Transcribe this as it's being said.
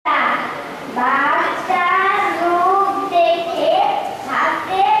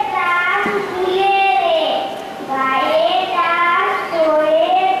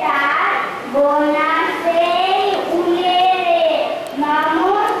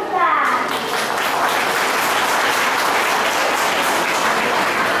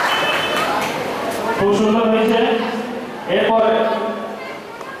খুব সুন্দর হয়েছে। এরপর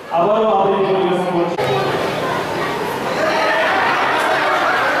আবারও আবৃত্তি পরিবেশন করছি।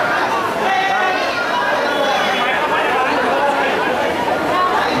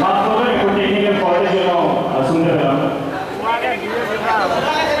 মাত্র একটু টেকনিক্যাল পয়েন্টের জন্য শুনতে পেলাম।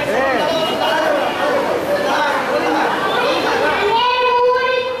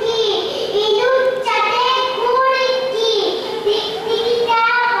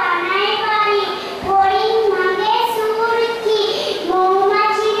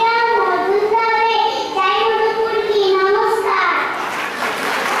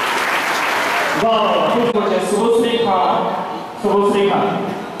 SIKHAK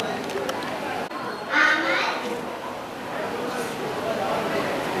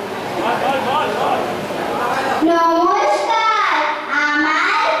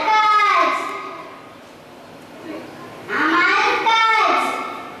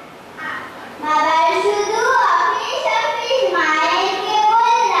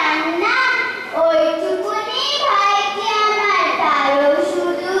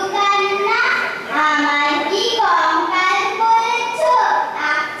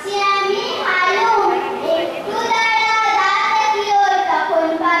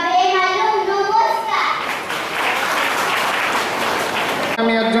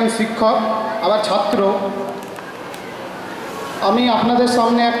আমি একজন শিক্ষক আবার ছাত্র। আমি আপনাদের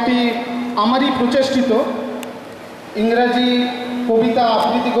সামনে একটি আমারই প্রচেষ্টিত ইংরেজি কবিতা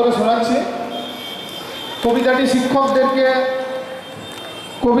আবৃত্তি করে শোনাচ্ছি।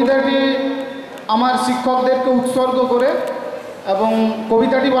 কবিতাটি আমার শিক্ষকদেরকে উৎসর্গ করে, এবং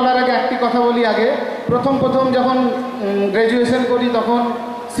কবিতাটি বলার আগে একটি কথা বলি। আগে প্রথম যখন গ্র্যাজুয়েশন করি তখন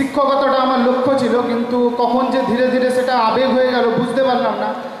শিক্ষকতাটা আমার লক্ষ্য ছিল, কিন্তু কখন যে ধীরে ধীরে সেটা আবেগ হয়ে গেল বুঝতে পারলাম না,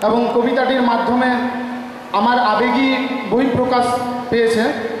 এবং কবিতাটির মাধ্যমে আমার আবেগী বহিঃপ্রকাশ পেয়েছে।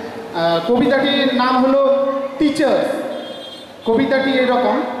 কবিতাটির নাম হলো টিচার্স। কবিতাটি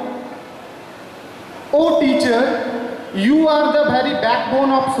এরকম: ও teacher, you are the very backbone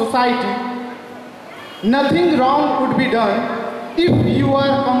of society. Nothing wrong would be done if you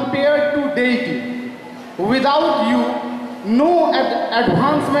R compared two deity. Without you, no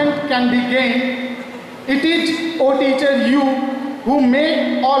advancement can be gained. It is, O teacher, you who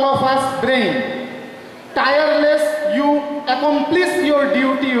make all of us brain. Tireless, you accomplish your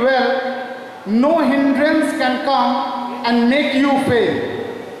duty well. No hindrance can come and make you fail.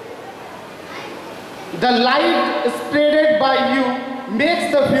 The light spreaded by you makes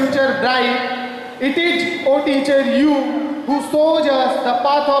the future bright. It is, O teacher, you who shows us the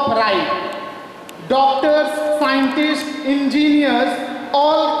path of right. Doctors, scientists, engineers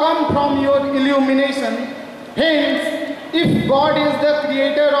all come from your illumination. Hence, if God is the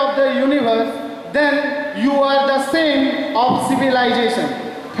creator of the universe, then you are the same of civilization.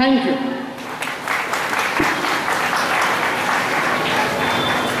 Thank you.